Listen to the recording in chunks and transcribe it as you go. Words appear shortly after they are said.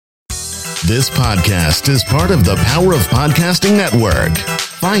This podcast is part of the Power of Podcasting Network.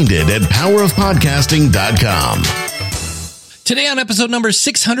 Find it at powerofpodcasting.com. Today on episode number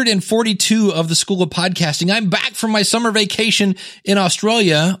 642 of the School of Podcasting, I'm back from my summer vacation in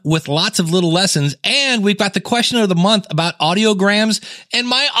Australia with lots of little lessons, and we've got the question of the month about audiograms, and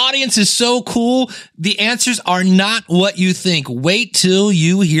my audience is so cool. The answers are not what you think. Wait till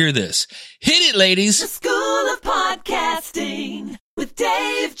you hear this. Hit it, ladies. The School of Podcasting with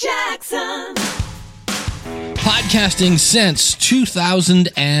Dave Jackson. Podcasting since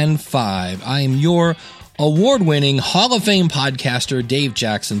 2005. I am your award-winning Hall of Fame podcaster, Dave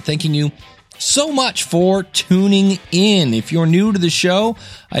Jackson, thanking you so much for tuning in. If you're new to the show,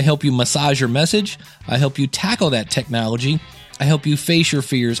 I help you massage your message. I help you tackle that technology. I help you face your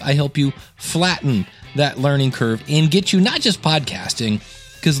fears. I help you flatten that learning curve and get you not just podcasting,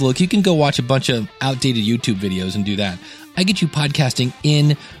 because look, you can go watch a bunch of outdated YouTube videos and do that. I get you podcasting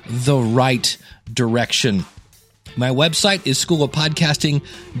in the right direction. My website is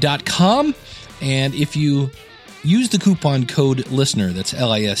schoolofpodcasting.com. And if you use the coupon code LISTENER, that's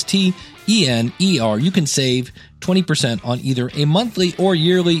LISTENER, you can save 20% on either a monthly or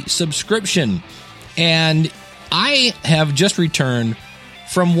yearly subscription. And I have just returned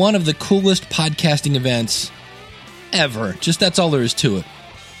from one of the coolest podcasting events ever. Just that's all there is to it.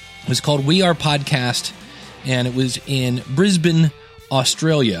 It was called We Are Podcast, and it was in Brisbane,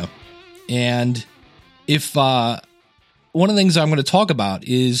 Australia. And if one of the things I'm going to talk about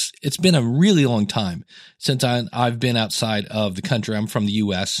is it's been a really long time since I've been outside of the country. I'm from the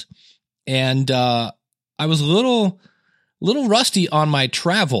U.S. And I was a little rusty on my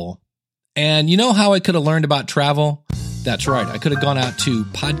travel. And you know how I could have learned about travel? That's right. I could have gone out to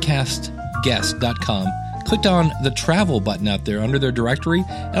podcastguest.com, clicked on the travel button out there under their directory,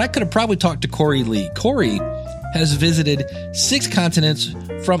 and I could have probably talked to Corey Lee. Corey has visited 6 continents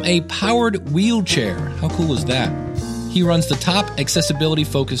from a powered wheelchair. How cool is that? He runs the top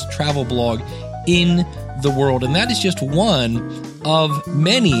accessibility-focused travel blog in the world, and that is just one of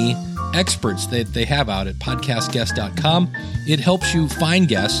many experts that they have out at podcastguest.com. It helps you find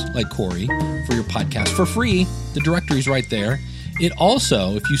guests like Corey for your podcast for free. The directory is right there. It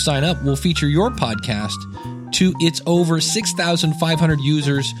also, if you sign up, will feature your podcast to its over 6,500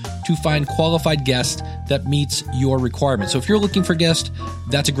 users to find qualified guests that meets your requirements. So if you're looking for guests,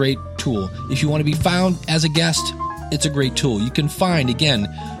 that's a great tool. If you want to be found as a guest, it's a great tool. You can find, again,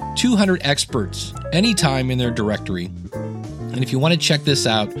 200 experts anytime in their directory. And if you want to check this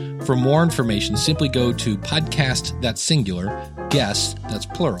out for more information, simply go to podcast, that's singular, guest, that's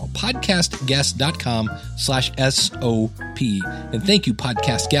plural, podcastguest.com/SOP. And thank you,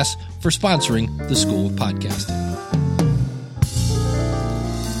 Podcast Guest, for sponsoring the School of Podcasting.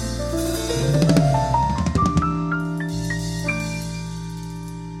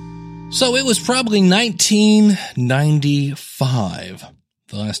 So it was probably 1995,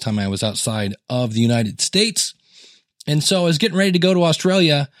 the last time I was outside of the United States. And so I was getting ready to go to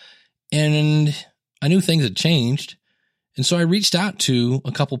Australia, and I knew things had changed. And so I reached out to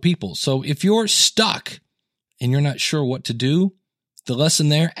a couple people. So if you're stuck and you're not sure what to do, the lesson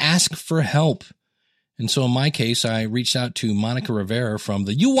there, ask for help. And so in my case, I reached out to Monica Rivera from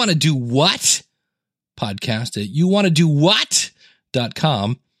the You Want to Do What podcast at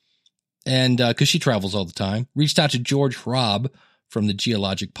youwantodowhat.com. And because she travels all the time, reached out to George Hrob from the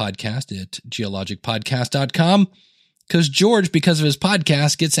Geologic Podcast at geologicpodcast.com. Because George, because of his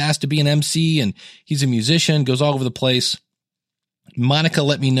podcast, gets asked to be an MC, and he's a musician, goes all over the place. Monica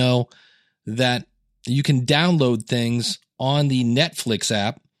let me know that you can download things on the Netflix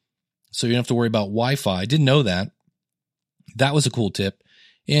app, so you don't have to worry about Wi-Fi. I didn't know that. That was a cool tip.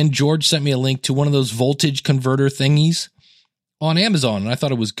 And George sent me a link to one of those voltage converter thingies on Amazon, and I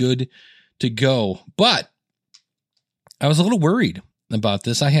thought it was good to go. But I was a little worried about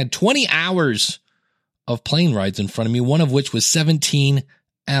this. I had 20 hours of plane rides in front of me, one of which was 17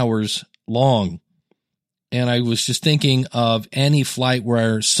 hours long. And I was just thinking of any flight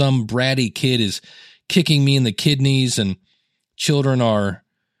where some bratty kid is kicking me in the kidneys and children are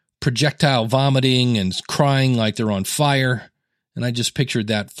projectile vomiting and crying like they're on fire. And I just pictured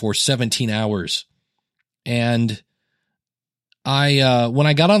that for 17 hours. And when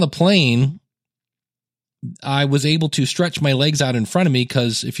I got on the plane, I was able to stretch my legs out in front of me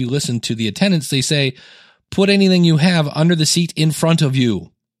because if you listen to the attendants, they say, put anything you have under the seat in front of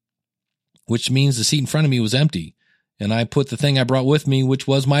you, which means the seat in front of me was empty. And I put the thing I brought with me, which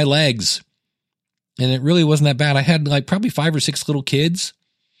was my legs. And it really wasn't that bad. I had like probably 5 or 6 little kids.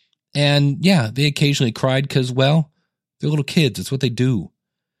 And yeah, they occasionally cried because, well, they're little kids. It's what they do.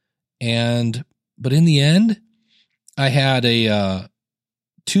 But in the end, I had a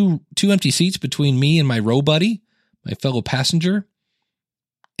two empty seats between me and my row buddy, my fellow passenger.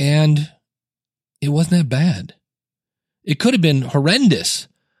 And it wasn't that bad. It could have been horrendous,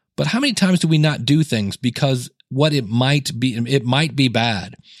 but how many times do we not do things because it might be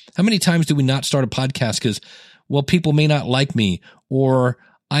bad? How many times do we not start a podcast because, well, people may not like me, or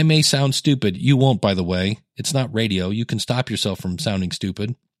I may sound stupid. You won't, by the way. It's not radio. You can stop yourself from sounding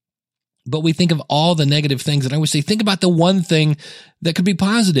stupid. But we think of all the negative things, and I always say, think about the one thing that could be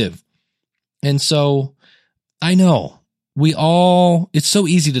positive. And so I know it's so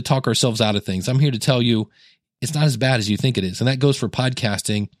easy to talk ourselves out of things. I'm here to tell you it's not as bad as you think it is. And that goes for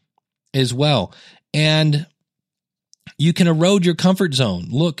podcasting as well. And you can erode your comfort zone.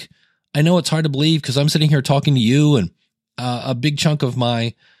 Look, I know it's hard to believe because I'm sitting here talking to you, and a big chunk of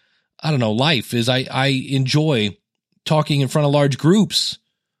my, life is I enjoy talking in front of large groups.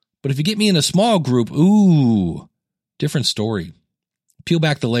 But if you get me in a small group, different story. Peel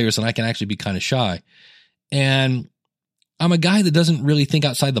back the layers and I can actually be kind of shy. And I'm a guy that doesn't really think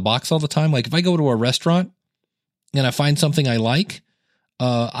outside the box all the time. Like if I go to a restaurant and I find something I like,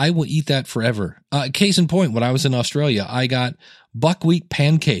 I will eat that forever. Case in point, when I was in Australia, I got buckwheat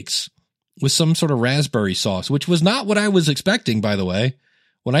pancakes with some sort of raspberry sauce, which was not what I was expecting, by the way.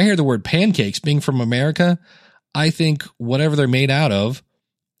 When I hear the word pancakes being from America, I think whatever they're made out of,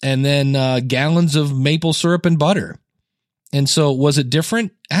 and then gallons of maple syrup and butter. And so was it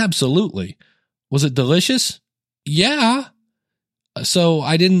different? Absolutely. Was it delicious? Yeah. So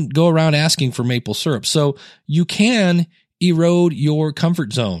I didn't go around asking for maple syrup. So you can erode your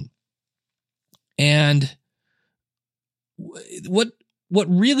comfort zone. And what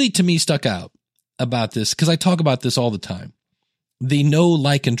really to me stuck out about this, because I talk about this all the time, the know,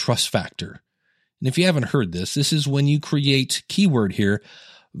 like, and trust factor. And if you haven't heard this is when you create, keyword here,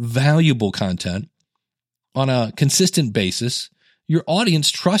 valuable content on a consistent basis. Your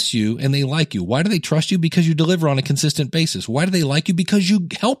audience trusts you and they like you. Why do they trust you? Because you deliver on a consistent basis. Why do they like you? Because you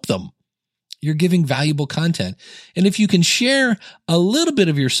help them. You're giving valuable content. And if you can share a little bit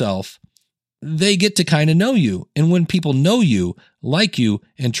of yourself, they get to kind of know you. And when people know you, like you,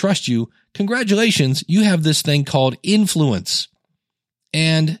 and trust you, congratulations, you have this thing called influence.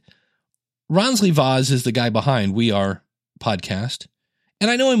 And Ronsley Vaz is the guy behind We Are Podcast. And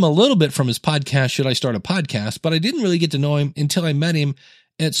I know him a little bit from his podcast, Should I Start a Podcast? But I didn't really get to know him until I met him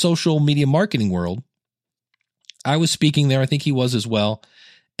at Social Media Marketing World. I was speaking there. I think he was as well.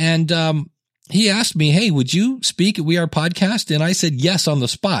 And he asked me, hey, would you speak at We Are Podcast? And I said yes on the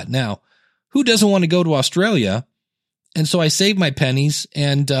spot. Now, who doesn't want to go to Australia? And so I saved my pennies,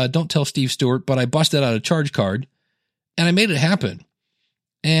 and don't tell Steve Stewart, but I busted out a charge card and I made it happen.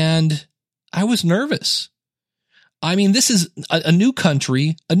 And I was nervous. I mean, this is a new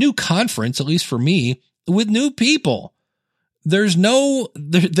country, a new conference, at least for me, with new people.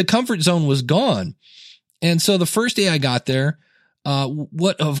 The comfort zone was gone. And so the first day I got there,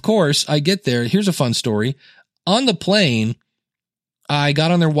 of course, I get there. Here's a fun story. On the plane, I got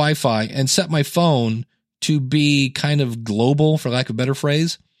on their Wi-Fi and set my phone to be kind of global, for lack of a better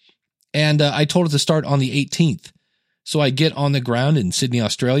phrase. And I told it to start on the 18th. So I get on the ground in Sydney,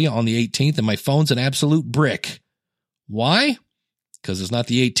 Australia on the 18th, and my phone's an absolute brick. Why? Because it's not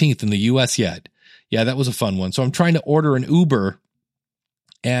the 18th in the US yet. Yeah, that was a fun one. So I'm trying to order an Uber,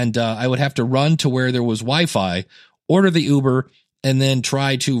 and I would have to run to where there was Wi-Fi, order the Uber, and then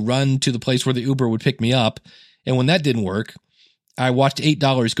try to run to the place where the Uber would pick me up. And when that didn't work, I watched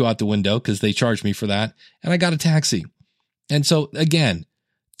 $8 go out the window because they charged me for that, and I got a taxi. And so, again,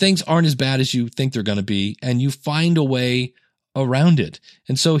 things aren't as bad as you think they're going to be, and you find a way around it.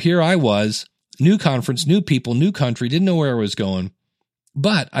 And so here I was, new conference, new people, new country, didn't know where I was going.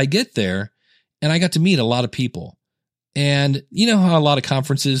 But I get there and I got to meet a lot of people. And you know how a lot of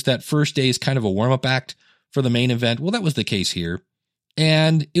conferences, that first day is kind of a warm-up act for the main event? Well, that was the case here.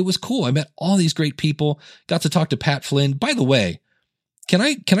 And it was cool. I met all these great people, got to talk to Pat Flynn. By the way, can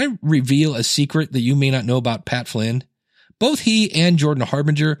I reveal a secret that you may not know about Pat Flynn? Both he and Jordan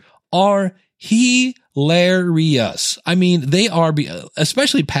Harbinger are hilarious. I mean, they are,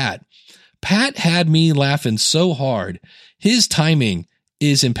 especially Pat. Pat had me laughing so hard. His timing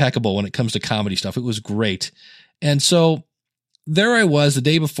is impeccable when it comes to comedy stuff. It was great. And so there I was the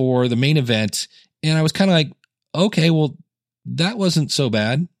day before the main event, and I was kind of like, okay, well, that wasn't so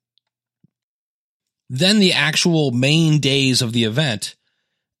bad. Then the actual main days of the event.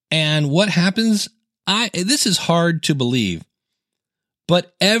 And what happens? This is hard to believe,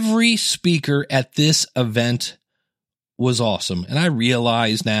 but every speaker at this event was awesome. And I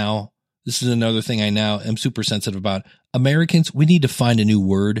realize now, this is another thing I now am super sensitive about. Americans, we need to find a new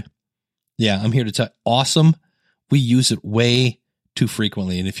word. Yeah, I'm here to tell. Awesome. We use it way too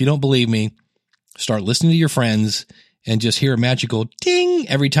frequently. And if you don't believe me, start listening to your friends and just hear a magical ding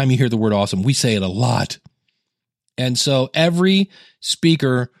every time you hear the word awesome. We say it a lot. And so every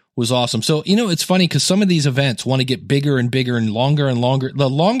speaker was awesome. So, it's funny because some of these events want to get bigger and bigger and longer and longer. The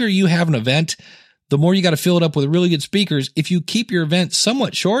longer you have an event, the more you got to fill it up with really good speakers. If you keep your event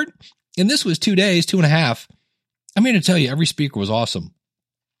somewhat short, and this was 2 days, 2.5, I'm here to tell you every speaker was awesome.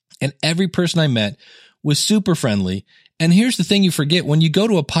 And every person I met was super friendly. And here's the thing you forget. When you go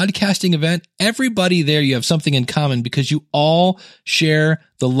to a podcasting event, everybody there, you have something in common because you all share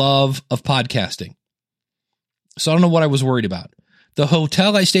the love of podcasting. So I don't know what I was worried about. The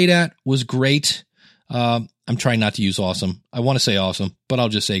hotel I stayed at was great. I'm trying not to use awesome. I want to say awesome, but I'll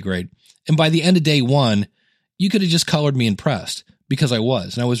just say great. And by the end of day 1, you could have just colored me impressed because I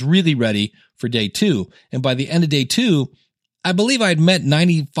was. And I was really ready for day 2. And by the end of day 2, I believe I had met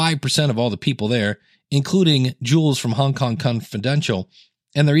 95% of all the people there, including Jules from Hong Kong Confidential.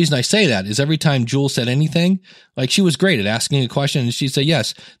 And the reason I say that is every time Jules said anything, like she was great at asking a question and she'd say,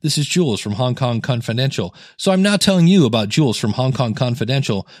 yes, this is Jules from Hong Kong Confidential. So I'm now telling you about Jules from Hong Kong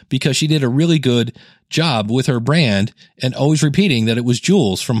Confidential because she did a really good job with her brand and always repeating that it was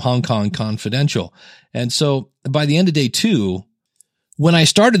Jules from Hong Kong Confidential. And so by the end of day 2, when I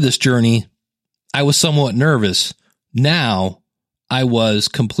started this journey, I was somewhat nervous. Now I was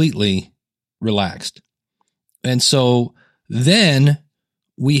completely relaxed. And so then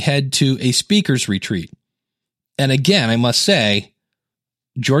we head to a speaker's retreat. And again, I must say,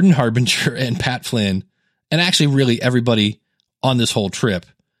 Jordan Harbinger and Pat Flynn, and actually really everybody on this whole trip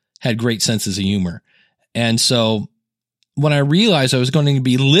had great senses of humor. And so when I realized I was going to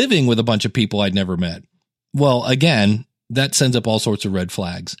be living with a bunch of people I'd never met, well, again, that sends up all sorts of red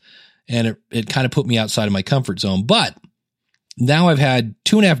flags. And it kind of put me outside of my comfort zone. But now I've had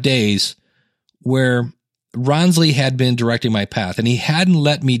 2.5 days where Ronsley had been directing my path and he hadn't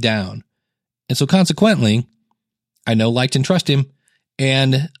let me down. And so consequently, I know, liked, and trust him.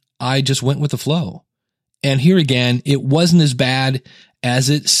 And I just went with the flow. And here again, it wasn't as bad as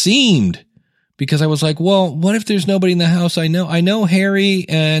it seemed because I was like, well, what if there's nobody in the house I know? I know Harry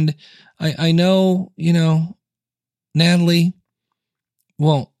and I know, Natalie.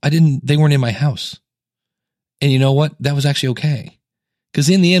 Well, they weren't in my house. And you know what? That was actually okay. Because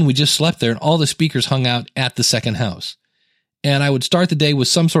in the end, we just slept there and all the speakers hung out at the second house. And I would start the day with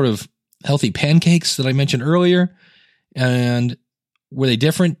some sort of healthy pancakes that I mentioned earlier. And were they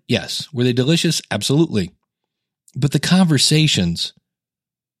different? Yes. Were they delicious? Absolutely. But the conversations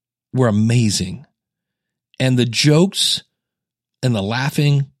were amazing. And the jokes and the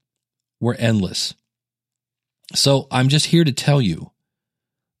laughing were endless. So I'm just here to tell you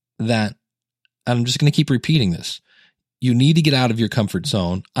that I'm just going to keep repeating this. You need to get out of your comfort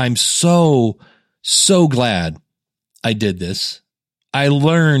zone. I'm so glad I did this. I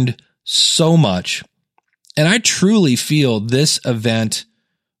learned so much. And I truly feel this event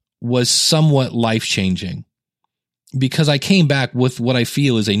was somewhat life-changing because I came back with what I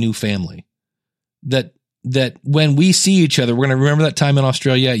feel is a new family. That when we see each other, we're going to remember that time in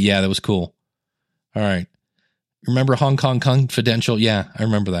Australia. Yeah, that was cool. All right. Remember Hong Kong Confidential? Yeah, I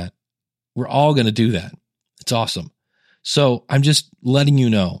remember that. We're all going to do that. It's awesome. So I'm just letting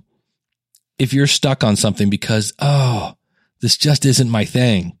you know, if you're stuck on something because, this just isn't my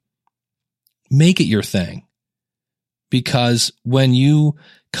thing, make it your thing. Because when you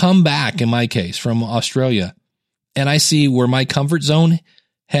come back, in my case, from Australia, and I see where my comfort zone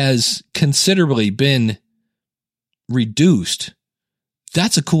has considerably been reduced,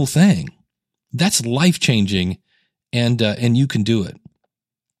 that's a cool thing. That's life-changing, and you can do it.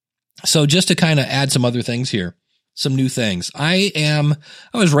 So just to kind of add some other things here, some new things. I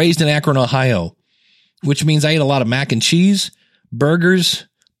was raised in Akron, Ohio, which means I ate a lot of mac and cheese, burgers,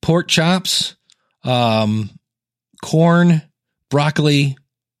 pork chops, corn, broccoli.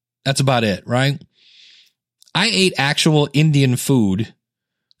 That's about it, right? I ate actual Indian food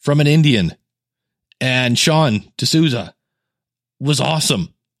from an Indian, and Sean D'Souza was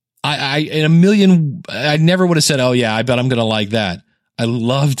awesome. I never would have said, oh yeah, I bet I'm going to like that. I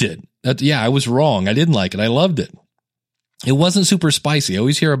loved it. I was wrong. I didn't like it. I loved it. It wasn't super spicy. I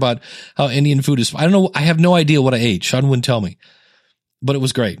always hear about how Indian food is. I don't know. I have no idea what I ate. Sean wouldn't tell me, but it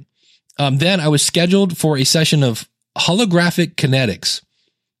was great. Then I was scheduled for a session of holographic kinetics.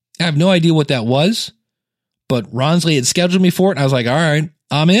 I have no idea what that was, but Ronsley had scheduled me for it. And I was like, all right,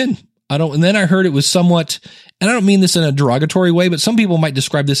 I'm in. And then I heard it was somewhat, and I don't mean this in a derogatory way, but some people might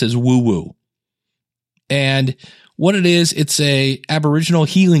describe this as woo-woo. And what it is, it's a Aboriginal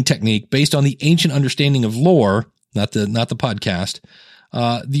healing technique based on the ancient understanding of lore, not the podcast,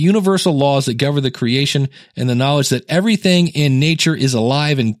 The universal laws that govern the creation and the knowledge that everything in nature is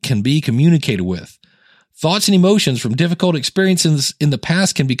alive and can be communicated with. Thoughts and emotions from difficult experiences in the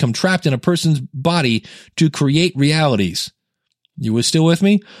past can become trapped in a person's body to create realities. You still with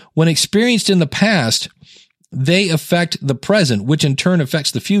me? When experienced in the past, they affect the present, which in turn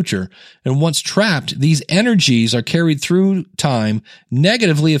affects the future. And once trapped, these energies are carried through time,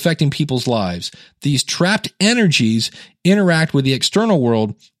 negatively affecting people's lives. These trapped energies interact with the external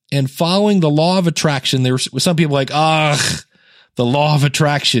world, and following the law of attraction, there were some people like, the law of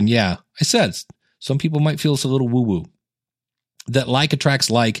attraction. Yeah, I said, some people might feel it's a little woo-woo. That like attracts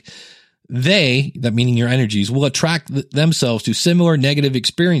like. They, that meaning your energies, will attract themselves to similar negative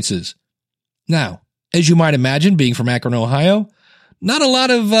experiences. Now, as you might imagine, being from Akron, Ohio, not a lot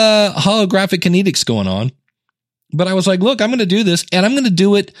of holographic kinetics going on. But I was like, look, I'm going to do this, and I'm going to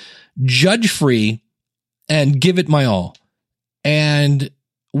do it judge-free and give it my all. And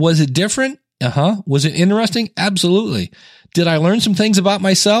was it different? Was it interesting? Absolutely. Did I learn some things about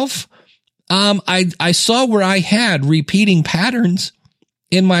myself? I saw where I had repeating patterns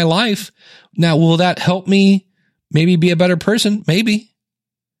in my life. Now, will that help me maybe be a better person? Maybe.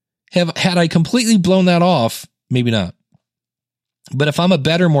 Had I completely blown that off? Maybe not. But if I'm a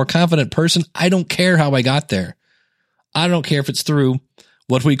better, more confident person, I don't care how I got there. I don't care if it's through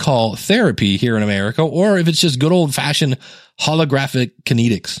what we call therapy here in America, or if it's just good old fashioned holographic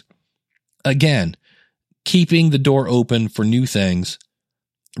kinetics. Again, keeping the door open for new things,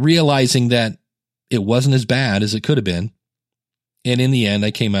 realizing that it wasn't as bad as it could have been. And in the end,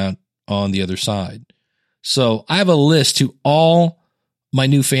 I came out on the other side. So I have a list to all my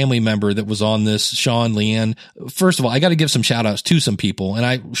new family member that was on this, Sean, Leanne. First of all, I got to give some shout outs to some people, and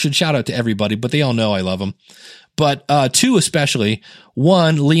I should shout out to everybody, but they all know I love them. But two especially.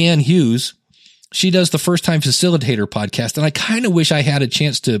 One, Leanne Hughes. She does the First Time Facilitator podcast, and I kind of wish I had a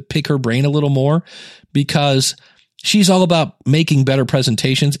chance to pick her brain a little more, because she's all about making better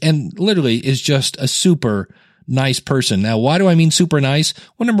presentations and literally is just a super nice person. Now, why do I mean super nice?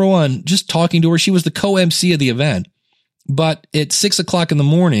 Well, number one, just talking to her, she was the co-MC of the event. But at 6:00 in the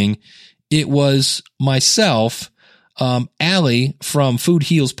morning, it was myself, Allie from Food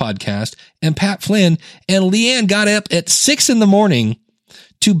Heals podcast, and Pat Flynn, and Leanne got up at 6 in the morning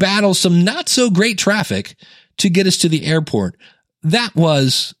to battle some not so great traffic to get us to the airport. That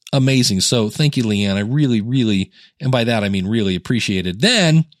was amazing. So thank you, Leanne. I really, really, and by that I mean really appreciate it.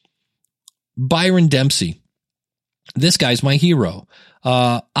 Then Byron Dempsey. This guy's my hero.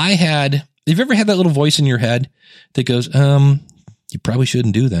 Have you ever had that little voice in your head that goes, you probably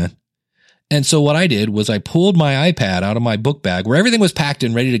shouldn't do that? And so what I did was I pulled my iPad out of my book bag where everything was packed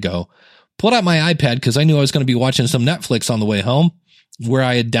and ready to go, pulled out my iPad because I knew I was going to be watching some Netflix on the way home, where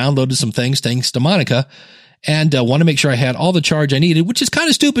I had downloaded some things thanks to Monica, and want to make sure I had all the charge I needed, which is kind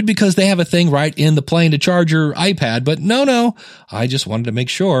of stupid because they have a thing right in the plane to charge your iPad. But no, I just wanted to make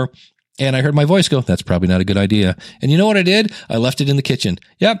sure. And I heard my voice go, that's probably not a good idea. And you know what I did? I left it in the kitchen.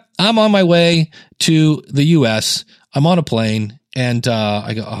 Yep, I'm on my way to the U.S. I'm on a plane, and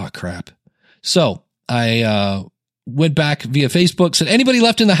I go, oh, crap. So I went back via Facebook, said, anybody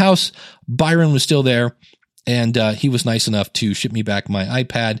left in the house? Byron was still there, and he was nice enough to ship me back my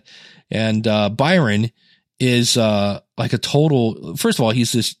iPad. And Byron is like a total, first of all,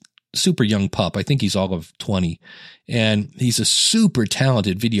 he's this super young pup. I think he's all of 20. And he's a super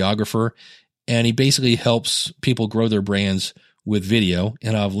talented videographer, and he basically helps people grow their brands with video.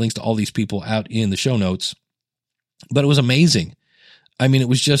 And I'll have links to all these people out in the show notes. But it was amazing. I mean, it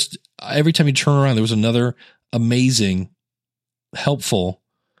was just every time you turn around, there was another amazing, helpful,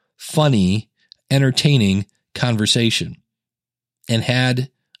 funny, entertaining conversation. And had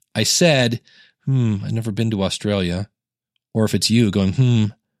I said, I've never been to Australia, or if it's you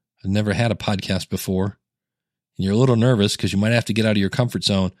going, I've never had a podcast before, and you're a little nervous because you might have to get out of your comfort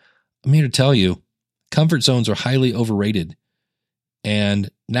zone, I'm here to tell you, comfort zones are highly overrated. And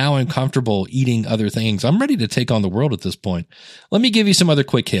now I'm comfortable eating other things. I'm ready to take on the world at this point. Let me give you some other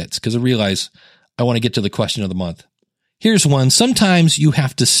quick hits because I realize I want to get to the question of the month. Here's one. Sometimes you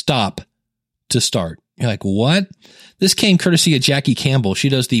have to stop to start. You're like, what? This came courtesy of Jackie Campbell. She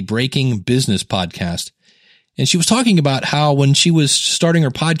does the Breaking Business podcast. And she was talking about how when she was starting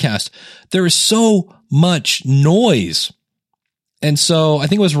her podcast, there is so much noise. And so I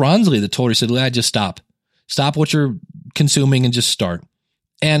think it was Ronsley that told her, said, just stop. Stop what you're consuming and just start.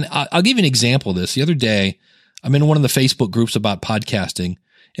 And I'll give you an example of this. The other day, I'm in one of the Facebook groups about podcasting,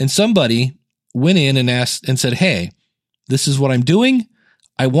 and somebody went in and asked and said, hey, this is what I'm doing.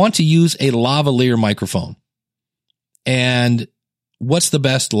 I want to use a lavalier microphone. And what's the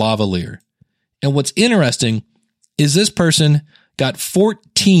best lavalier? And what's interesting is this person got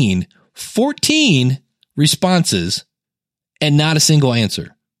 14 responses and not a single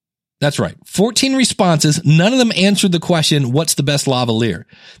answer. That's right. 14 responses. None of them answered the question, what's the best lavalier?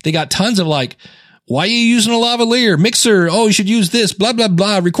 They got tons of like, why are you using a lavalier? Mixer. Oh, you should use this, blah, blah,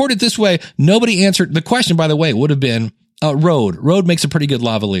 blah. Record it this way. Nobody answered. The question, by the way, would have been Rode. Rode makes a pretty good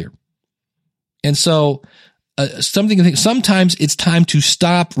lavalier. And so something to think, sometimes it's time to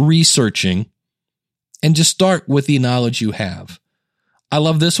stop researching and just start with the knowledge you have. I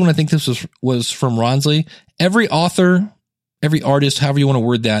love this one. I think this was from Ronsley. Every author, every artist, however you want to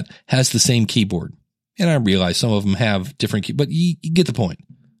word that, has the same keyboard. And I realize some of them have different but you get the point.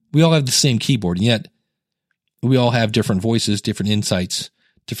 We all have the same keyboard, and yet we all have different voices, different insights,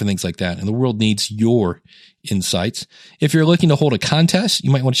 different things like that. And the world needs your insights. If you're looking to hold a contest, you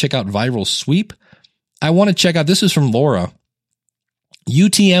might want to check out Viral Sweep. I want to check out, this is from Laura.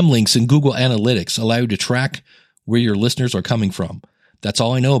 UTM links in Google Analytics allow you to track where your listeners are coming from. That's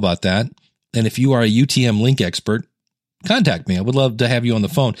all I know about that. And if you are a UTM link expert, contact me. I would love to have you on the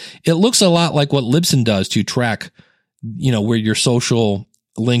phone. It looks a lot like what Libsyn does to track, where your social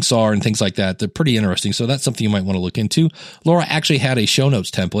links are and things like that. They're pretty interesting. So that's something you might want to look into. Laura actually had a show notes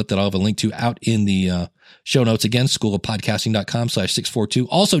template that I'll have a link to out in the show notes. Again, schoolofpodcasting.com/642.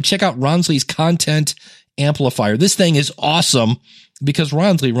 Also check out Ronsley's Content Amplifier. This thing is awesome because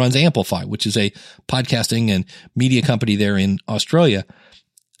Ronsley runs Amplify, which is a podcasting and media company there in Australia.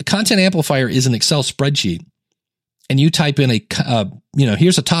 A Content Amplifier is an Excel spreadsheet. And you type in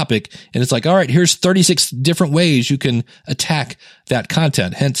here's a topic, and it's like, all right, here's 36 different ways you can attack that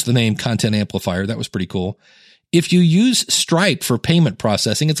content, hence the name Content Amplifier. That was pretty cool. If you use Stripe for payment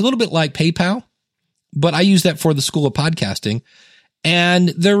processing, it's a little bit like PayPal, but I use that for the School of Podcasting, and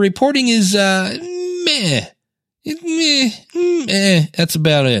their reporting is meh. That's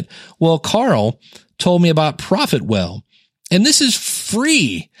about it. Well, Carl told me about ProfitWell, and this is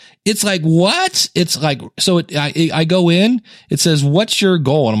free. It's like, what? It's like, so I go in, it says, what's your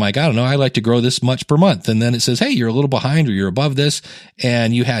goal? And I'm like, I don't know. I like to grow this much per month. And then it says, hey, you're a little behind or you're above this.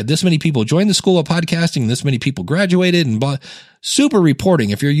 And you had this many people join the School of Podcasting. This many people graduated and super reporting.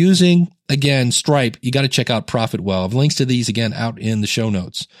 If you're using, again, Stripe, you got to check out ProfitWell. I have links to these again out in the show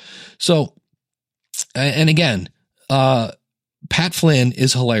notes. So, and again, Pat Flynn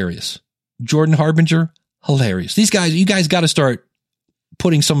is hilarious. Jordan Harbinger, hilarious. These guys, you guys got to start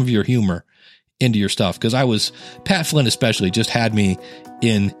putting some of your humor into your stuff, because Pat Flynn especially just had me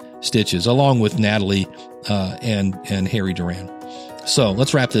in stitches, along with Natalie and Harry Duran. So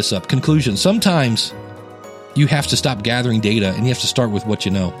let's wrap this up. Conclusion. Sometimes you have to stop gathering data and you have to start with what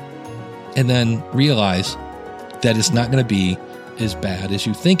you know, and then realize that it's not going to be as bad as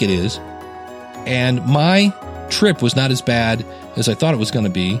you think it is. And my trip was not as bad as I thought it was going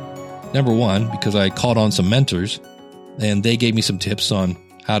to be. Number one, because I called on some mentors and they gave me some tips on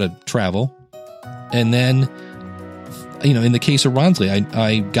how to travel. And then, in the case of Ronsley,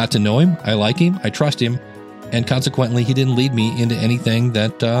 I got to know him. I like him. I trust him. And consequently, he didn't lead me into anything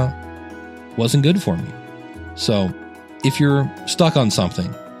that wasn't good for me. So if you're stuck on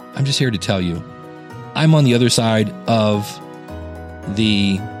something, I'm just here to tell you, I'm on the other side of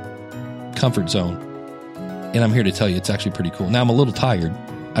the comfort zone. And I'm here to tell you, it's actually pretty cool. Now, I'm a little tired.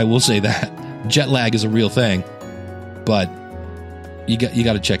 I will say that. Jet lag is a real thing. But you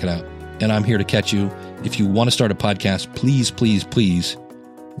got to check it out. And I'm here to catch you. If you want to start a podcast, please, please, please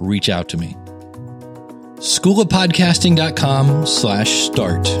reach out to me.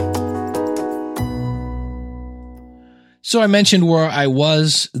 schoolofpodcasting.com/start. So I mentioned where I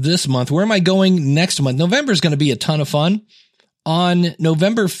was this month. Where am I going next month? November is going to be a ton of fun. On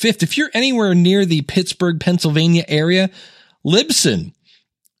November 5th, if you're anywhere near the Pittsburgh, Pennsylvania area, Libsyn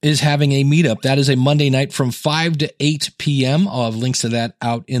is having a meetup. That is a Monday night from 5 to 8 p.m. I'll have links to that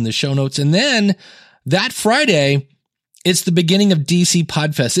out in the show notes. And then that Friday, it's the beginning of DC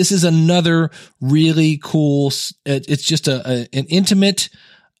Podfest. This is another really cool, it's just an intimate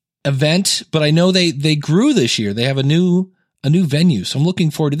event, but I know they grew this year. They have a new venue. So I'm looking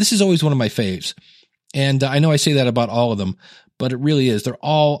forward to, this is always one of my faves. And I know I say that about all of them, but it really is. They're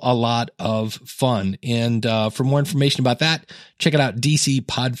all a lot of fun. And for more information about that, check it out,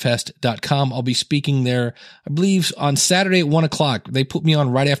 dcpodfest.com. I'll be speaking there, I believe, on Saturday at 1 o'clock. They put me on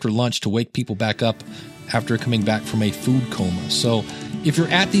right after lunch to wake people back up after coming back from a food coma. So if you're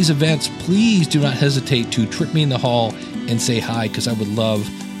at these events, please do not hesitate to trip me in the hall and say hi, because I would love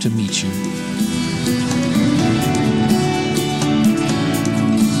to meet you.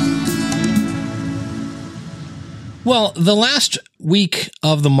 Well, the last week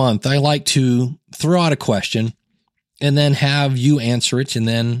of the month, I like to throw out a question and then have you answer it. And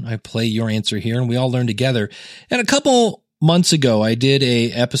then I play your answer here and we all learn together. And a couple months ago, I did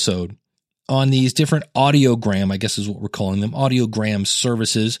a episode on these different audiogram, I guess is what we're calling them, audiogram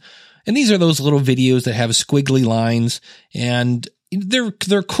services. And these are those little videos that have squiggly lines, and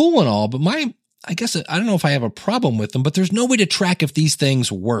they're cool and all, but I guess I don't know if I have a problem with them, but there's no way to track if these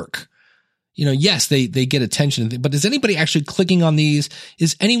things work. You know, yes, they get attention, but is anybody actually clicking on these?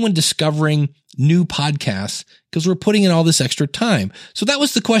 Is anyone discovering new podcasts? Because we're putting in all this extra time. So that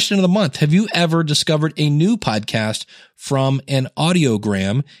was the question of the month. Have you ever discovered a new podcast from an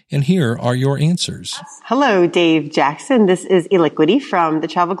audiogram? And here are your answers. Hello, Dave Jackson. This is Eliquity from the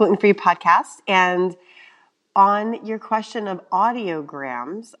Travel Gluten Free podcast. And on your question of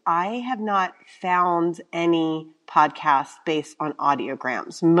audiograms, I have not found any podcasts based on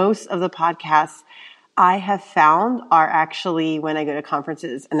audiograms. Most of the podcasts I have found are actually when I go to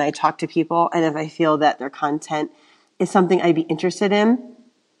conferences and I talk to people, and if I feel that their content is something I'd be interested in,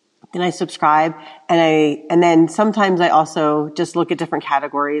 then I subscribe. And then sometimes I also just look at different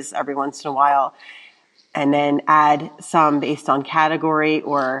categories every once in a while, and then add some based on category,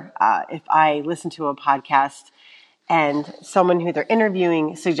 or if I listen to a podcast and someone who they're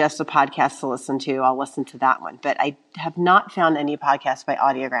interviewing suggests a podcast to listen to, I'll listen to that one. But I have not found any podcasts by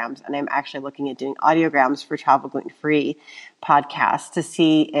Audiograms, and I'm actually looking at doing Audiograms for Travel Gluten Free podcasts to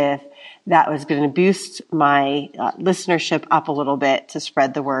see if that was going to boost my listenership up a little bit to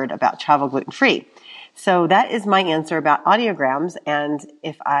spread the word about Travel Gluten Free. So that is my answer about Audiograms, and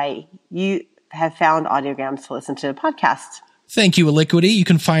if you have found Audiograms to listen to podcasts. Thank you, Eliquity. You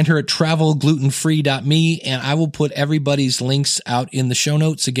can find her at travelglutenfree.me, and I will put everybody's links out in the show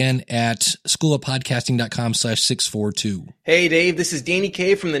notes again at schoolofpodcasting.com/642. Hey, Dave, this is Danny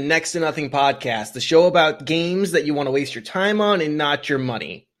K from the Next to Nothing podcast, the show about games that you want to waste your time on and not your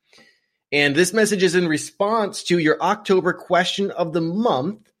money. And this message is in response to your October question of the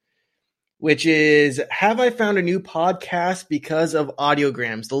month, which is, have I found a new podcast because of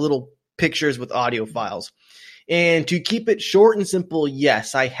audiograms, the little pictures with audio files? And to keep it short and simple,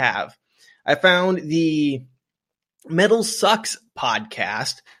 yes, I have. I found the Metal Sucks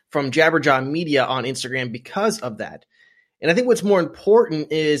podcast from Jabberjaw Media on Instagram because of that. And I think what's more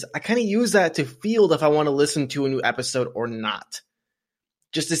important is I kind of use that to field if I want to listen to a new episode or not.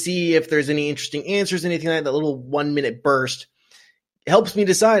 Just to see if there's any interesting answers, anything like that little 1 minute burst. It helps me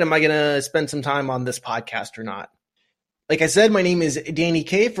decide, am I going to spend some time on this podcast or not? Like I said, my name is Danny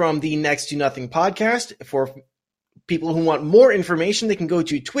K from the Next to Nothing podcast. For people who want more information, they can go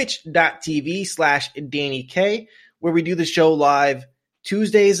to twitch.tv/DannyK, where we do the show live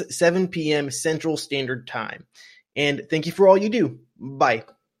Tuesdays, 7 p.m. Central Standard Time. And thank you for all you do. Bye.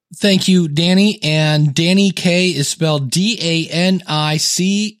 Thank you, Danny. And Danny K is spelled Danicae.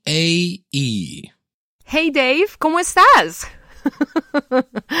 Hey, Dave, ¿cómo estás?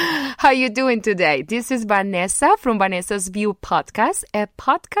 How you doing today? This is Vanessa from Vanessa's View podcast, a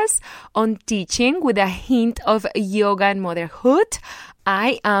podcast on teaching with a hint of yoga and motherhood.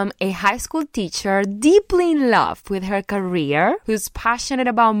 I am a high school teacher deeply in love with her career, who's passionate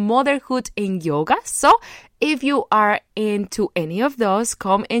about motherhood and yoga. So if you are into any of those,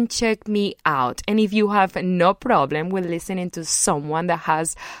 come and check me out. And if you have no problem with listening to someone that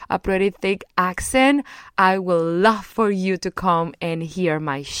has a pretty thick accent, I will love for you to come and hear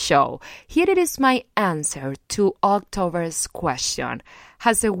my show. Here it is my answer to October's question.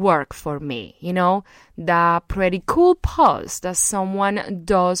 Has it worked for me? You know, the pretty cool post that someone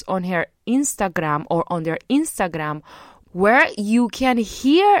does on her Instagram or on their Instagram, where you can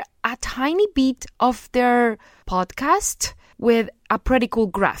hear a tiny bit of their podcast with a pretty cool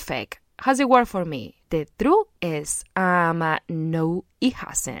graphic. Has it worked for me? The truth is, no, it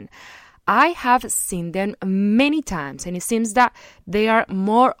hasn't. I have seen them many times, and it seems that they are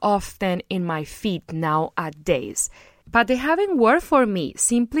more often in my feed nowadays. But they haven't worked for me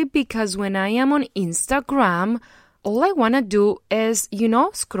simply because when I am on Instagram, all I want to do is,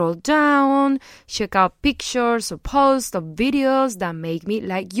 scroll down, check out pictures or posts of videos that make me,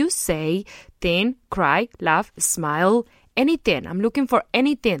 like you say, think, cry, laugh, smile, anything. I'm looking for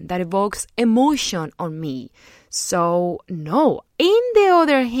anything that evokes emotion on me. So, no. In the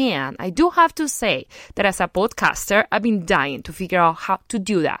other hand, I do have to say that as a podcaster, I've been dying to figure out how to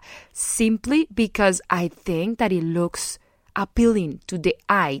do that. Simply because I think that it looks appealing to the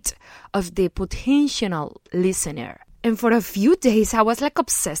eye of the potential listener. And for a few days, I was like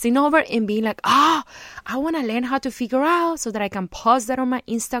obsessing over and being like, I want to learn how to figure out so that I can post that on my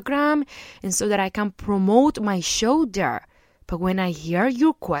Instagram and so that I can promote my show there. But when I hear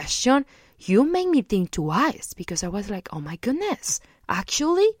your question, you make me think twice because I was like, oh my goodness,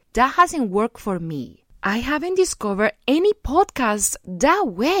 actually, that hasn't worked for me. I haven't discovered any podcast that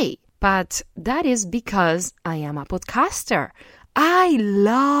way. But that is because I am a podcaster. I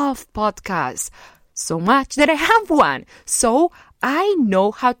love podcasts so much that I have one. So I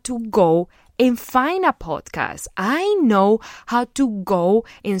know how to go and find a podcast. I know how to go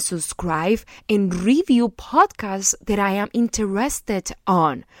and subscribe and review podcasts that I am interested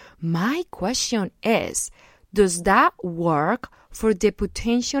on. My question is, does that work for the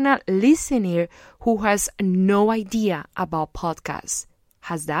potential listener who has no idea about podcasts?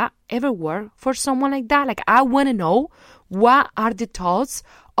 Has that ever worked for someone like that? Like, I want to know what are the thoughts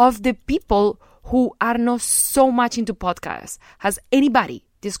of the people who are not so much into podcasts. Has anybody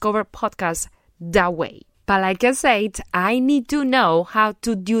discovered podcasts that way? But like I said, I need to know how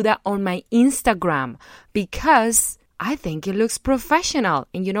to do that on my Instagram because I think it looks professional.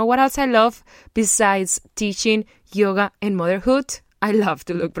 And you know what else I love besides teaching yoga and motherhood? I love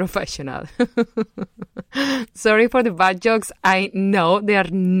to look professional. Sorry for the bad jokes. I know they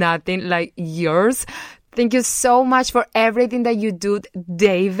are nothing like yours. Thank you so much for everything that you do,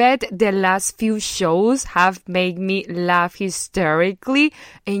 David. The last few shows have made me laugh hysterically,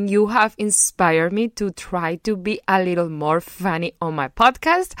 and you have inspired me to try to be a little more funny on my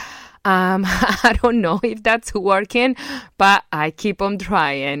podcast. I don't know if that's working, but I keep on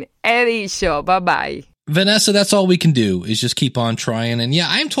trying. Eddie Show, bye-bye. Vanessa, that's all we can do is just keep on trying. And yeah,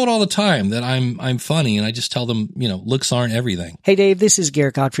 I'm told all the time that I'm funny, and I just tell them, looks aren't everything. Hey Dave, this is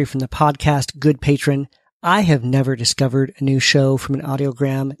Garrett Godfrey from the podcast Good Patron. I have never discovered a new show from an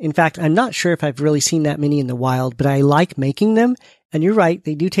audiogram. In fact, I'm not sure if I've really seen that many in the wild, but I like making them. And you're right,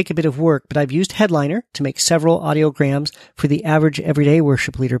 they do take a bit of work, but I've used Headliner to make several audiograms for the Average Everyday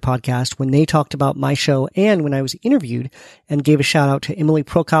Worship Leader podcast when they talked about my show and when I was interviewed, and gave a shout out to Emily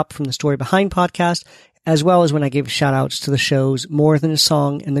Prokop from the Story Behind podcast, as well as when I gave shout outs to the shows More Than a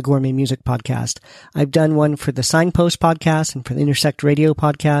Song and the Gourmet Music podcast. I've done one for the Signpost podcast and for the Intersect Radio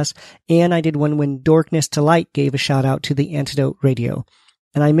podcast, and I did one when Dorkness to Light gave a shout out to the Antidote Radio.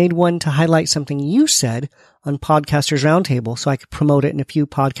 And I made one to highlight something you said on Podcasters Roundtable so I could promote it in a few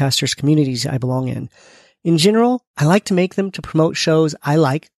podcasters communities I belong in. In general, I like to make them to promote shows I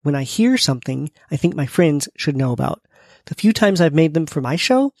like when I hear something I think my friends should know about. The few times I've made them for my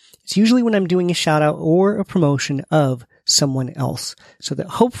show, it's usually when I'm doing a shout out or a promotion of someone else. So that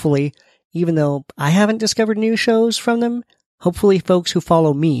hopefully, even though I haven't discovered new shows from them, hopefully folks who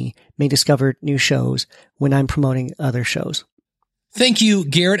follow me may discover new shows when I'm promoting other shows. Thank you,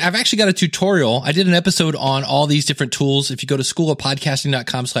 Garrett. I've actually got a tutorial. I did an episode on all these different tools. If you go to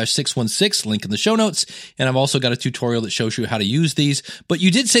schoolofpodcasting.com/616, link in the show notes. And I've also got a tutorial that shows you how to use these. But you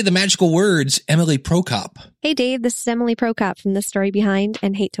did say the magical words, Emily Prokop. Hey, Dave, this is Emily Prokop from The Story Behind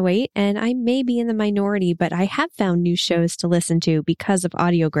and Hate to Wait. And I may be in the minority, but I have found new shows to listen to because of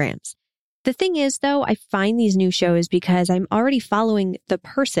audiograms. The thing is, though, I find these new shows because I'm already following the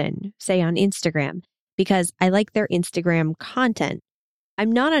person, say on Instagram, because I like their Instagram content.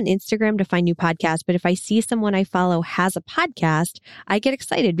 I'm not on Instagram to find new podcasts, but if I see someone I follow has a podcast, I get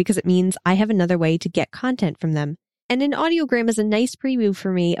excited because it means I have another way to get content from them. And an audiogram is a nice preview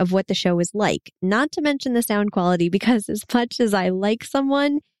for me of what the show is like, not to mention the sound quality, because as much as I like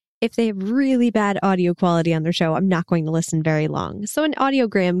someone, if they have really bad audio quality on their show, I'm not going to listen very long. So an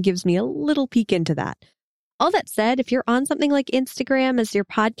audiogram gives me a little peek into that. All that said, if you're on something like Instagram as your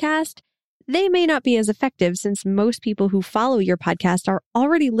podcast, they may not be as effective since most people who follow your podcast are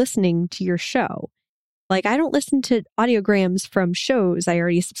already listening to your show. Like, I don't listen to audiograms from shows I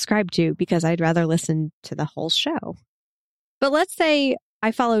already subscribe to because I'd rather listen to the whole show. But let's say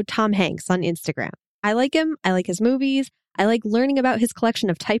I follow Tom Hanks on Instagram. I like him. I like his movies. I like learning about his collection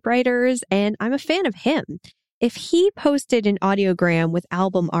of typewriters, and I'm a fan of him. If he posted an audiogram with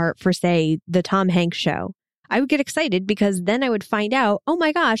album art for, say, the Tom Hanks Show, I would get excited because then I would find out, oh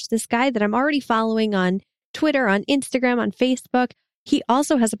my gosh, this guy that I'm already following on Twitter, on Instagram, on Facebook, he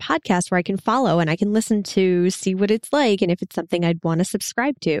also has a podcast where I can follow and I can listen to, see what it's like, and if it's something I'd want to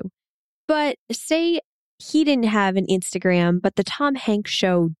subscribe to. But say he didn't have an Instagram, but the Tom Hanks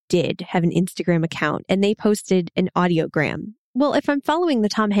Show did have an Instagram account and they posted an audiogram. Well, if I'm following the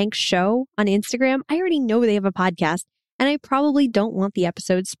Tom Hanks Show on Instagram, I already know they have a podcast and I probably don't want the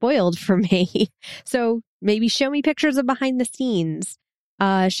episode spoiled for me. So maybe show me pictures of behind the scenes.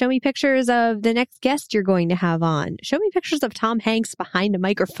 Show me pictures of the next guest you're going to have on. Show me pictures of Tom Hanks behind a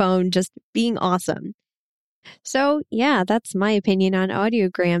microphone just being awesome. So yeah, that's my opinion on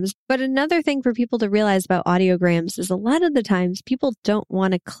audiograms. But another thing for people to realize about audiograms is a lot of the times people don't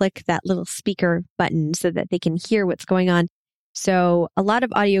want to click that little speaker button so that they can hear what's going on. So a lot of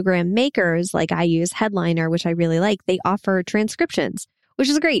audiogram makers, like I use Headliner, which I really like, they offer transcriptions, which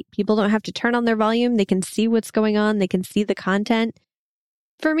is great. People don't have to turn on their volume. They can see what's going on. They can see the content.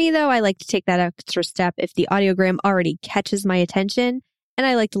 For me, though, I like to take that extra step if the audiogram already catches my attention, and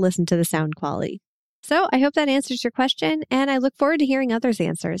I like to listen to the sound quality. So I hope that answers your question, and I look forward to hearing others'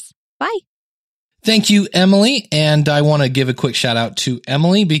 answers. Bye. Thank you, Emily. And I want to give a quick shout out to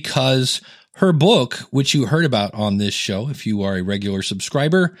Emily because her book, which you heard about on this show, if you are a regular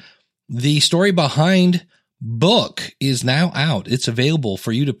subscriber, the story behind book is now out. It's available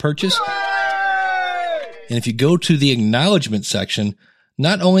for you to purchase. And if you go to the acknowledgement section,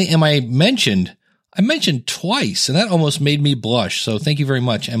 not only am I mentioned twice, and that almost made me blush. So thank you very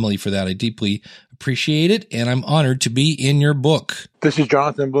much, Emily, for that. I deeply appreciate it, and I'm honored to be in your book. This is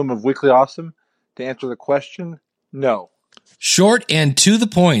Jonathan Bloom of Weekly Awesome. To answer the question, no. Short and to the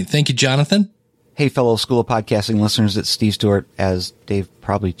point. Thank you, Jonathan. Hey, fellow School of Podcasting listeners, it's Steve Stewart. As Dave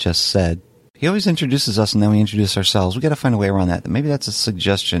probably just said, he always introduces us and then we introduce ourselves. We got to find a way around that. Maybe that's a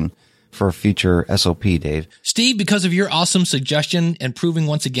suggestion for a future SOP, Dave. Steve, because of your awesome suggestion and proving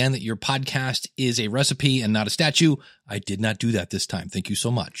once again that your podcast is a recipe and not a statue, I did not do that this time. Thank you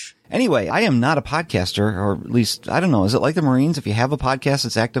so much. Anyway, I am not a podcaster, or at least, I don't know, is it like the Marines? If you have a podcast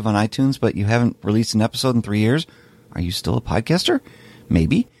that's active on iTunes, but you haven't released an episode in 3 years, are you still a podcaster?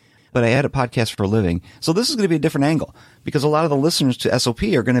 Maybe. But I had a podcast for a living. So this is going to be a different angle because a lot of the listeners to SOP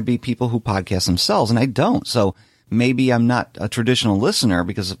are going to be people who podcast themselves, and I don't. So maybe I'm not a traditional listener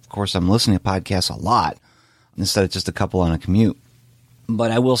because, of course, I'm listening to podcasts a lot instead of just a couple on a commute.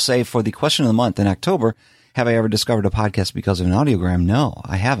 But I will say for the question of the month in October, have I ever discovered a podcast because of an audiogram? No,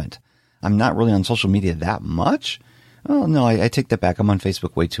 I haven't. I'm not really on social media that much. Oh, no, I take that back. I'm on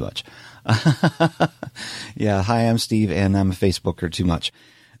Facebook way too much. Yeah, hi, I'm Steve, and I'm a Facebooker too much.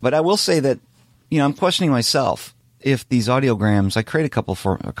 But I will say that, I'm questioning myself if these audiograms, I create a couple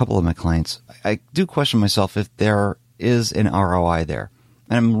for a couple of my clients. I do question myself if there is an ROI there.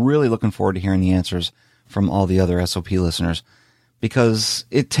 And I'm really looking forward to hearing the answers from all the other SOP listeners because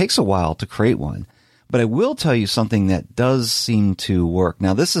it takes a while to create one. But I will tell you something that does seem to work.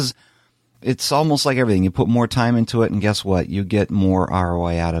 Now, it's almost like everything. You put more time into it, and guess what? You get more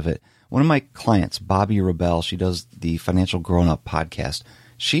ROI out of it. One of my clients, Bobby Rebel, she does the Financial Grown-Up podcast.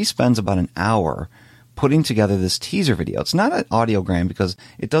 She spends about an hour putting together this teaser video. It's not an audiogram because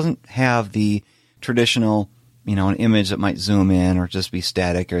it doesn't have the traditional, an image that might zoom in or just be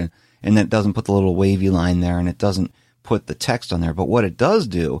static, and then it doesn't put the little wavy line there, and it doesn't put the text on there. But what it does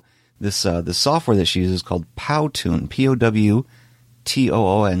do, this software that she uses is called Powtoon, Powtoon,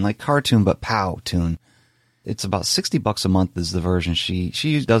 like cartoon, but Powtoon. It's about $60 a month is the version.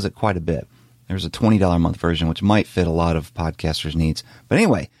 She does it quite a bit. There's a $20 a month version, which might fit a lot of podcasters' needs. But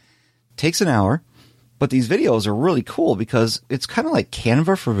anyway, takes an hour. But these videos are really cool because it's kind of like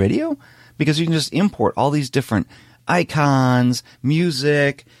Canva for video because you can just import all these different icons,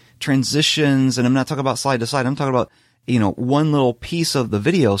 music, transitions. And I'm not talking about slide to slide. I'm talking about, one little piece of the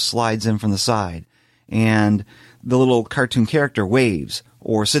video slides in from the side and the little cartoon character waves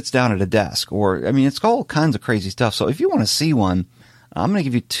or sits down at a desk it's all kinds of crazy stuff. So if you want to see one, I'm going to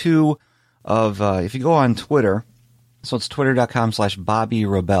give you two of, if you go on Twitter, so it's twitter.com/Bobby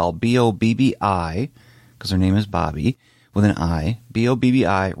Rebel, Bobbi, because her name is Bobby, with an I,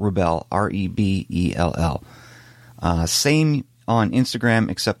 Bobbi Rebel, Rebell. Same on Instagram,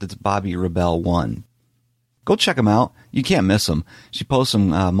 except it's Bobby Rebel 1. Go check them out. You can't miss them. She posts them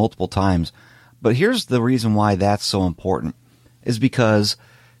multiple times. But here's the reason why that's so important, is because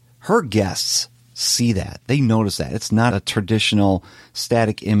her guests see that. They notice that. It's not a traditional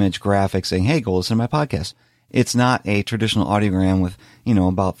static image graphic saying, hey, go listen to my podcast. It's not a traditional audiogram with,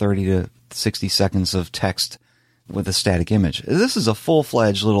 about 30 to 60 seconds of text with a static image. This is a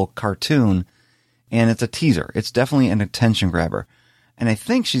full-fledged little cartoon, and it's a teaser. It's definitely an attention grabber. And I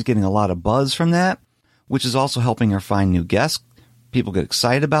think she's getting a lot of buzz from that, which is also helping her find new guests. People get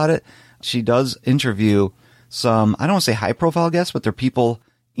excited about it. She does interview some, I don't want to say high-profile guests, but they're people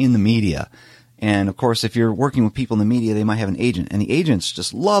in the media. And, of course, if you're working with people in the media, they might have an agent. And the agents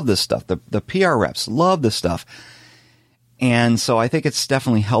just love this stuff. The PR reps love this stuff. And so I think it's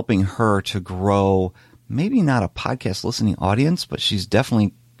definitely helping her to grow, maybe not a podcast listening audience, but she's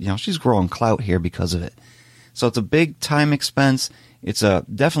definitely, she's growing clout here because of it. So it's a big time expense. It's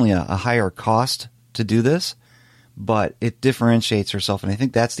definitely a higher cost to do this, but it differentiates herself. And I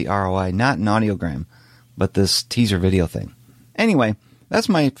think that's the ROI, not an audiogram, but this teaser video thing. Anyway, that's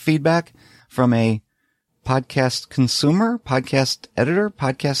my feedback from a podcast consumer, podcast editor,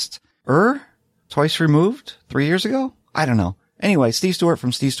 podcaster, twice removed, 3 years ago. I don't know. Anyway, Steve Stewart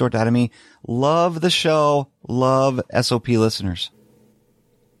from stevestewart.me. Love the show. Love SOP listeners.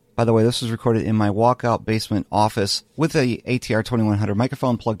 By the way, this was recorded in my walkout basement office with a ATR 2100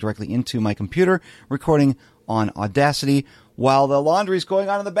 microphone plugged directly into my computer, recording on Audacity while the laundry's going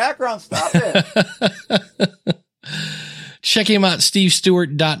on in the background. Stop it. Check him out,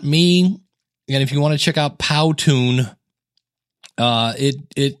 stevestewart.me. And if you want to check out Powtoon,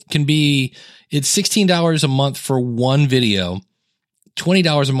 it's $16 a month for one video,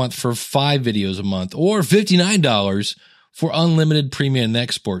 $20 a month for 5 videos a month, or $59 for unlimited premium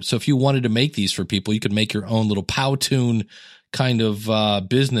export. So if you wanted to make these for people, you could make your own little Powtoon kind of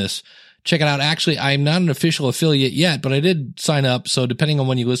business. Check it out. Actually, I'm not an official affiliate yet, but I did sign up. So depending on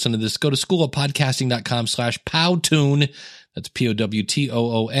when you listen to this, go to schoolofpodcasting.com/Powtoon. That's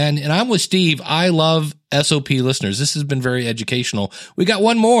Powtoon. And I'm with Steve. I love SOP listeners. This has been very educational. We got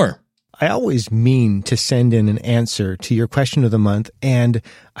one more. I always mean to send in an answer to your question of the month, and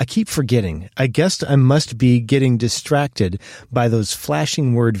I keep forgetting. I guess I must be getting distracted by those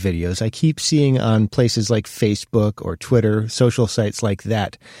flashing word videos I keep seeing on places like Facebook or Twitter, social sites like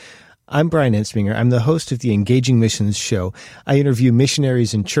that. I'm Brian Ensminger. I'm the host of the Engaging Missions show. I interview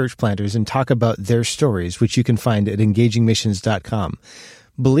missionaries and church planters and talk about their stories, which you can find at engagingmissions.com.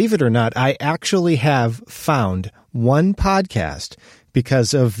 Believe it or not, I actually have found one podcast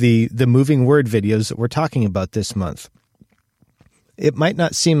because of the moving word videos that we're talking about this month. It might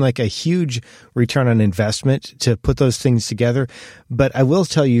not seem like a huge return on investment to put those things together, but I will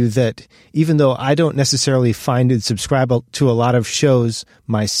tell you that even though I don't necessarily find and subscribe to a lot of shows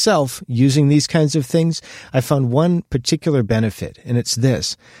myself using these kinds of things, I found one particular benefit, and it's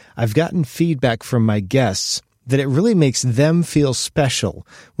this. I've gotten feedback from my guests that it really makes them feel special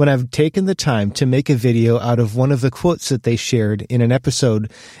when I've taken the time to make a video out of one of the quotes that they shared in an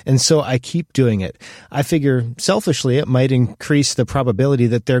episode, and so I keep doing it. I figure, selfishly, it might increase the probability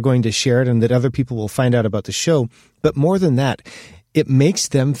that they're going to share it and that other people will find out about the show, but more than that, it makes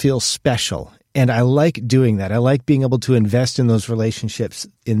them feel special, and I like doing that. I like being able to invest in those relationships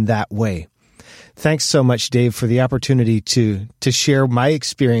in that way. Thanks so much, Dave, for the opportunity to share my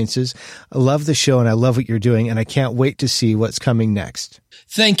experiences. I love the show and I love what you're doing, and I can't wait to see what's coming next.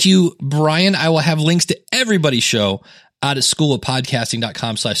 Thank you, Brian. I will have links to everybody's show out at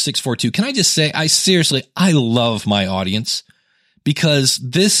schoolofpodcasting.com/642. Can I just say, I love my audience because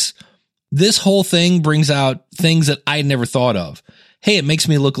this whole thing brings out things that I never thought of. Hey, it makes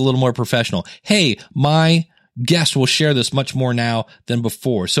me look a little more professional. Hey, my guests will share this much more now than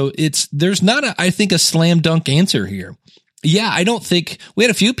before. So there's not I think a slam dunk answer here. Yeah, I don't think we had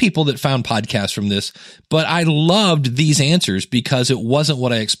a few people that found podcasts from this, but I loved these answers because it wasn't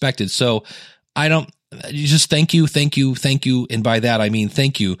what I expected. So just thank you. And by that, I mean,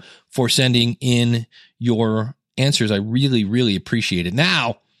 thank you for sending in your answers. I really, really appreciate it.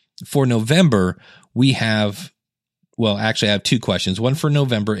 Now for November, I have 2 questions, one for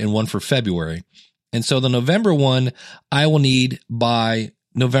November and one for February. And so the November one, I will need by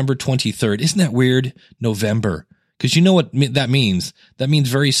November 23rd. Isn't that weird? November. Because you know what that means? That means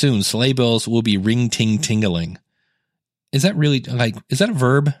very soon sleigh bells will be ring-ting-tingling. Is that really, is that a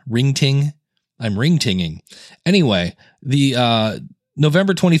verb? Ring-ting? I'm ring-tinging. Anyway, the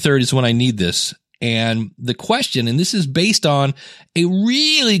November 23rd is when I need this. And the question, and this is based on a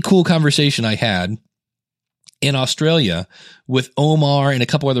really cool conversation I had in Australia with Omar and a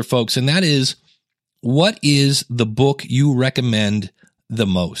couple other folks, and that is, what is the book you recommend the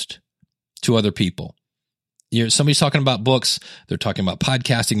most to other people? Somebody's talking about books. They're talking about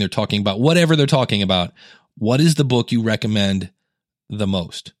podcasting. They're talking about whatever they're talking about. What is the book you recommend the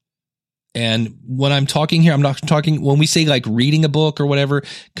most? And when I'm talking here, I'm not talking when we say like reading a book or whatever,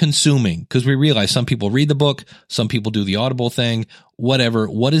 consuming, because we realize some people read the book, some people do the Audible thing, whatever.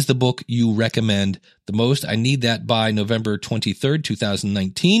 What is the book you recommend the most? I need that by November 23rd,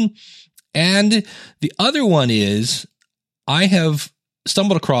 2019. And the other one is I have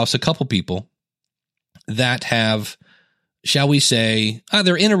stumbled across a couple people that have, shall we say,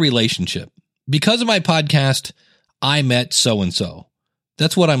 they're in a relationship. Because of my podcast, I met so-and-so.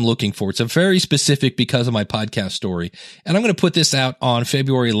 That's what I'm looking for. It's a very specific because of my podcast story. And I'm going to put this out on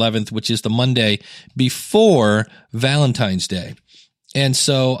February 11th, which is the Monday before Valentine's Day. And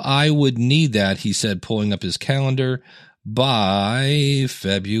so I would need that, he said, pulling up his calendar, by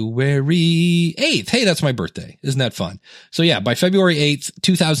February 8th. Hey, that's my birthday. Isn't that fun? So yeah, by February 8th,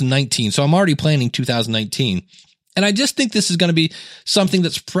 2019. So I'm already planning 2019. And I just think this is going to be something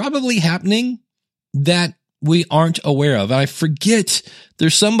that's probably happening that we aren't aware of. I forget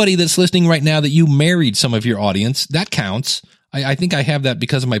there's somebody that's listening right now that you married some of your audience. That counts. I think I have that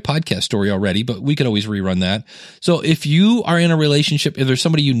because of my podcast story already, but we could always rerun that. So if you are in a relationship, if there's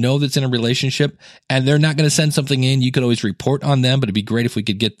somebody you know that's in a relationship and they're not going to send something in, you could always report on them, but it'd be great if we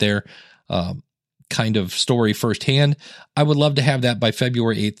could get their kind of story firsthand, I would love to have that by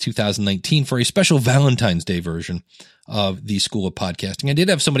February 8th, 2019 for a special Valentine's Day version of the School of Podcasting. I did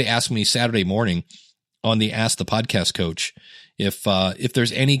have somebody ask me Saturday morning on the Ask the Podcast Coach if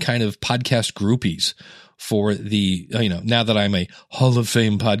there's any kind of podcast groupies for the, now that I'm a Hall of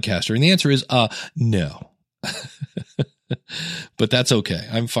Fame podcaster. And the answer is, no. But that's okay.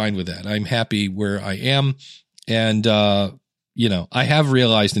 I'm fine with that. I'm happy where I am. And, I have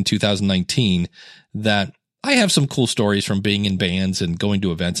realized in 2019 that I have some cool stories from being in bands and going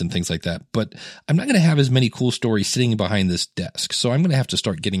to events and things like that, but I'm not going to have as many cool stories sitting behind this desk. So I'm going to have to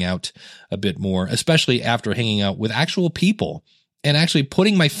start getting out a bit more, especially after hanging out with actual people and actually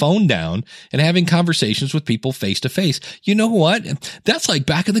putting my phone down and having conversations with people face to face. You know what? That's like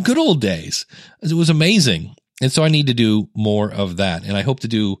back in the good old days. It was amazing. And so I need to do more of that. And I hope to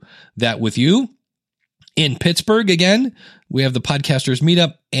do that with you. In Pittsburgh, again, we have the Podcasters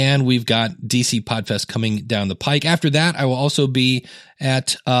Meetup, and we've got DC Podfest coming down the pike. After that, I will also be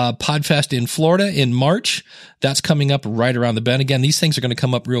at Podfest in Florida in March. That's coming up right around the bend. Again, these things are going to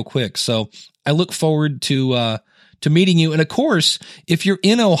come up real quick. So I look forward to meeting you. And of course, if you're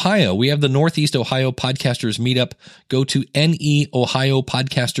in Ohio, we have the Northeast Ohio Podcasters Meetup. Go to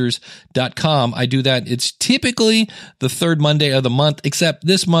neohiopodcasters.com. I do that. It's typically the third Monday of the month, except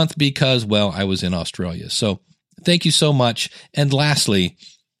this month because, well, I was in Australia. So thank you so much. And lastly,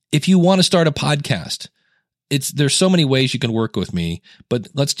 if you want to start a podcast, there's so many ways you can work with me, but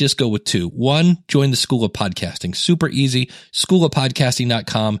let's just go with two. One, join the School of Podcasting. Super easy.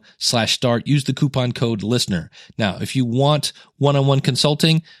 schoolofpodcasting.com/start. Use the coupon code LISTENER. Now, if you want one-on-one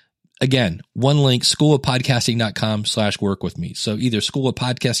consulting, again, one link, schoolofpodcasting.com/work with me. So either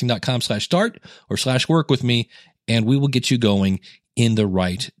schoolofpodcasting.com/start or /work with me, and we will get you going in the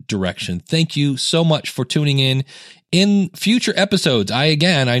right direction. Thank you so much for tuning in. In future episodes, I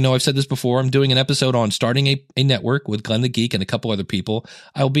know I've said this before, I'm doing an episode on starting a network with Glenn the Geek and a couple other people.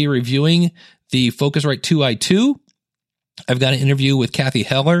 I'll be reviewing the Focusrite 2i2. I've got an interview with Kathy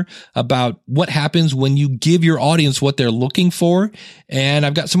Heller about what happens when you give your audience what they're looking for. And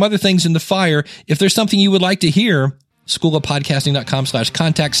I've got some other things in the fire. If there's something you would like to hear,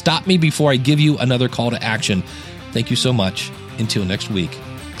 schoolofpodcasting.com/contact. Stop me before I give you another call to action. Thank you so much. Until next week,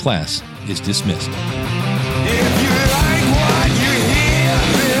 class is dismissed.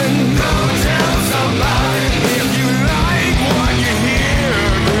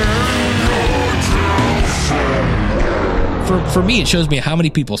 For me, it shows me how many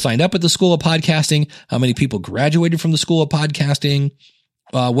people signed up at the School of Podcasting, how many people graduated from the School of Podcasting,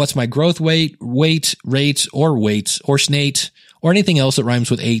 what's my growth rate, or snate, or anything else that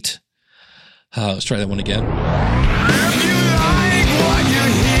rhymes with 8. Let's try that one again.